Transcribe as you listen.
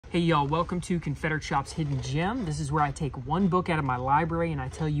Hey y'all, welcome to Confederate Shop's Hidden Gem. This is where I take one book out of my library and I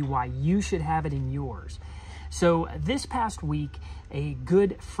tell you why you should have it in yours. So this past week, a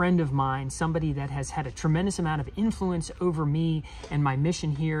good friend of mine, somebody that has had a tremendous amount of influence over me and my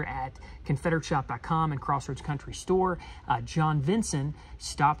mission here at ConfederateShop.com and Crossroads Country Store, John Vinson,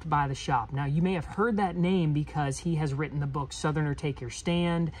 stopped by the shop. Now, you may have heard that name because he has written the book Southerner Take Your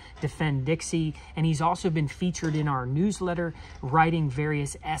Stand, Defend Dixie, and he's also been featured in our newsletter, writing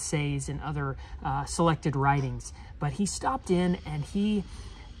various essays and other selected writings. But he stopped in and he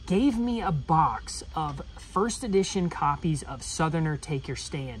gave me a box of first edition copies of Southerner Take Your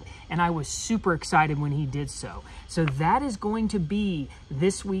Stand, and I was super excited when he did so. So that is going to be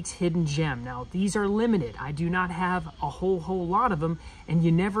this week's hidden gem. Now, these are limited. I do not have a whole lot of them, and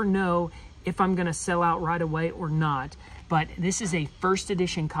you never know if I'm going to sell out right away or not. But this is a first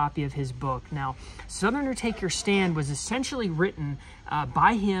edition copy of his book. Now, Southerner Take Your Stand was essentially written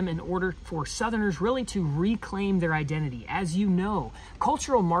by him in order for Southerners really to reclaim their identity. As you know,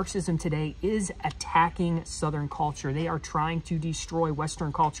 cultural Marxism today is attacking Southern culture. They are trying to destroy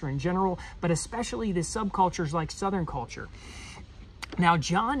Western culture in general, but especially the subcultures like Southern culture. Now,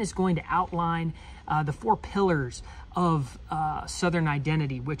 John is going to outline the four pillars of Southern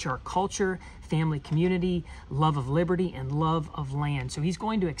identity, which are culture, family, community, love of liberty, and love of land. So he's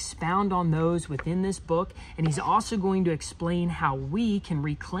going to expound on those within this book, and he's also going to explain how we can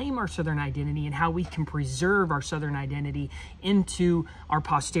reclaim our Southern identity and how we can preserve our Southern identity into our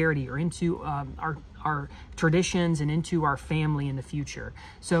posterity or into our traditions and into our family in the future.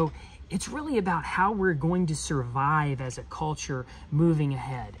 So it's really about how we're going to survive as a culture moving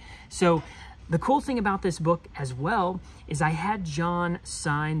ahead. So the cool thing about this book as well is I had John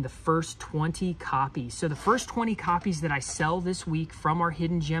sign the first 20 copies. So the first 20 copies that I sell this week from our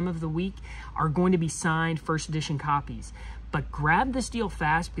Hidden Gem of the Week are going to be signed first edition copies. But grab this deal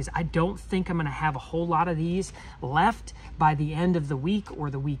fast because I don't think I'm going to have a whole lot of these left by the end of the week or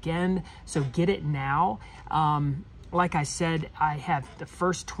the weekend. So get it now. Like I said, I have the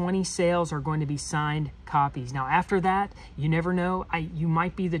first 20 sales are going to be signed copies. Now, after that, you never know. You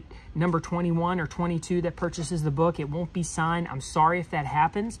might be the number 21 or 22 that purchases the book. It won't be signed. I'm sorry if that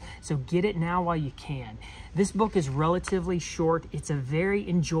happens. So get it now while you can. This book is relatively short. It's a very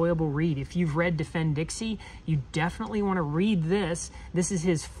enjoyable read. If you've read Defend Dixie, you definitely want to read this. This is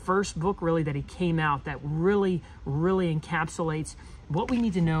his first book, really, that he came out that really encapsulates what we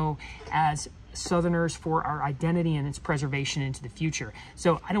need to know as Southerners for our identity and its preservation into the future.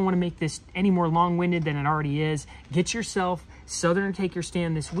 So I don't want to make this any more long-winded than it already is. Get yourself Southerner Take Your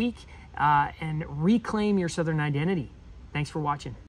Stand this week and reclaim your Southern identity. Thanks for watching.